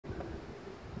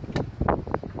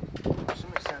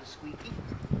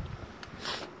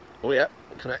Oh yeah,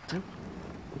 connecting.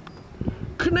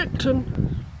 Connecting.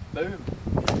 Boom.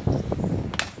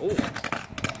 Oh.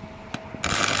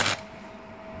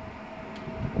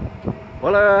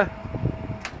 Well,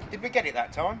 did we get it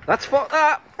that time? that's fucked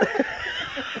up.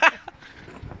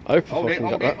 I hope Hold I it, fucking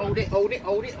hold got it, hold it, hold it,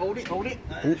 hold it, hold it, hold it.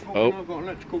 Oh. I've got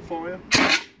electrical fire.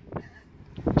 that.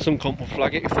 Some comp will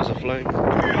flag it if there's a flame. I'm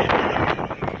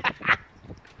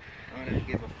going to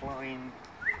give a flying.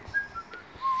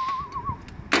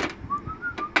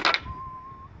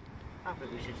 I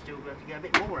think we should still be able to get a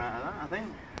bit more out of that, I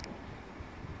think.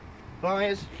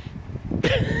 Pliers.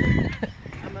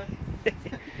 Hammer.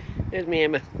 Here's me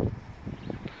hammer.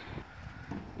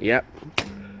 Yep.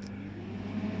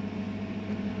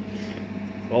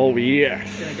 Oh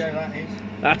yes. Gonna go that is.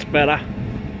 That's better.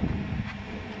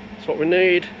 That's what we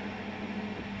need.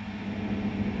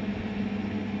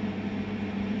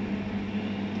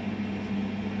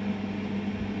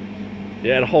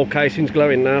 Yeah, the whole casing's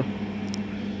glowing now.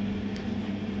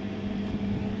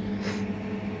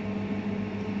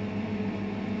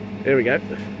 Here we go.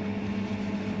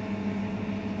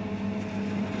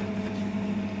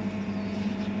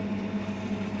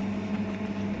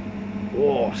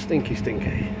 Oh, stinky,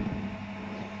 stinky.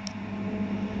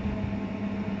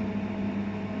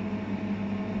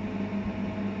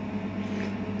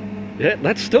 Yeah,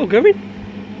 that's still going.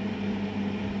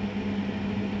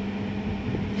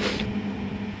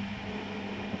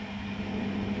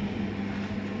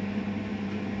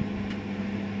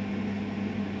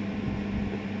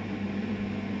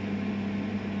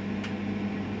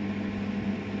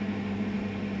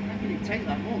 How can it take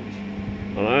that much?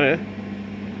 I know, yeah.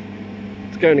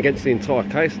 It's going against the entire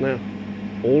case now.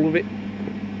 All of it.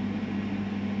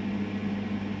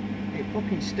 It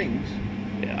fucking stinks.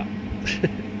 Yeah.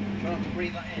 Try not to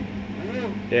breathe that in.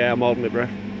 Yeah, I'm holding my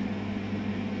breath.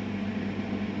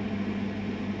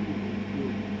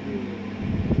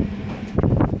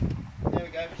 There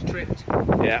we go, it's tripped.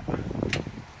 Yeah.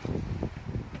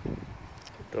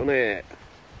 Done it.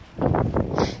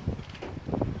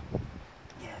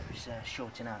 Yeah, it's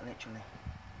shorting out literally.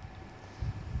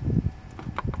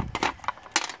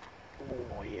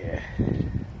 Oh yeah.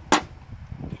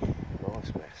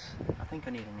 Nice mess. I think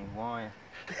I need a new wire.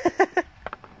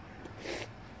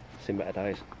 Seen better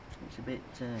days. It's a bit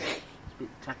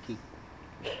tacky.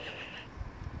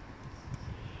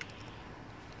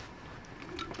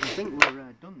 I think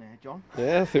we're done there, John.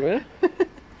 Yeah, I think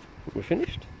we're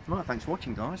finished. Right, thanks for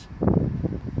watching, guys.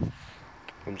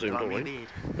 I'm zoomed Like all me in. beard.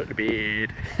 Look at the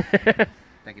beard.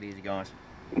 Take it easy, guys.